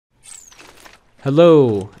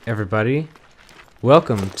Hello everybody,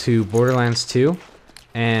 welcome to Borderlands 2,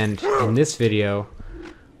 and in this video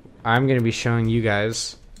I'm going to be showing you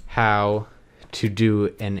guys how to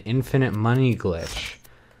do an infinite money glitch.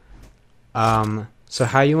 So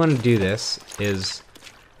how you want to do this is,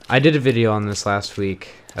 I did a video on this last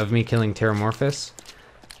week of me killing Terramorphous,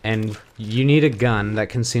 and you need a gun that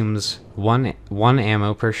consumes one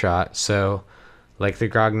ammo per shot, so like the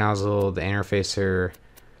Grog Nozzle, the Interfacer,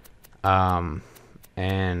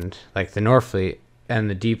 and like the Norfleet and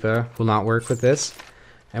the Deepa will not work with this.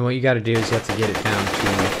 And what you got to do is you have to get it down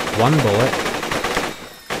to one bullet.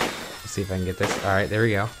 Let's see if I can get this. Alright, there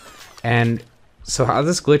we go. And so how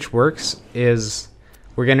this glitch works is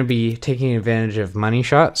we're going to be taking advantage of Money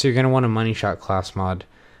Shot. So you're going to want a Money Shot class mod.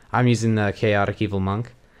 I'm using the Chaotic Evil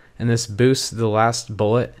Monk, and this boosts the last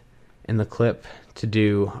bullet in the clip to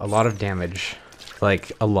do a lot of damage,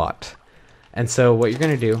 like a lot. And so what you're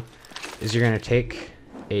going to do is you're going to take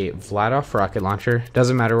a Vladoff rocket launcher,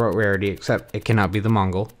 doesn't matter what rarity, except it cannot be the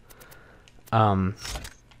Mongol,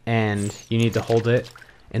 and you need to hold it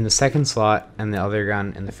in the second slot and the other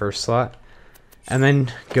gun in the first slot, and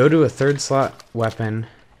then go to a third slot weapon,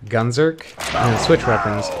 Gunzerk, and then switch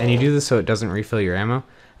weapons, and you do this so it doesn't refill your ammo.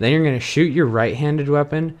 Then you're going to shoot your right-handed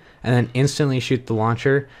weapon and then instantly shoot the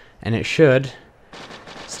launcher, and it should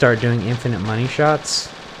start doing infinite money shots,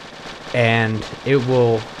 and it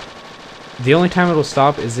will, the only time it'll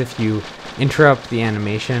stop is if you interrupt the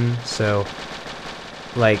animation. So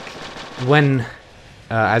like when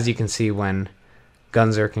as you can see, when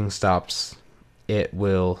Gunzerking stops, it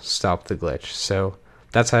will stop the glitch. So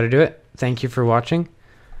that's how to do it. Thank you for watching,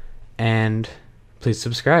 and please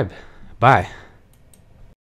subscribe. Bye.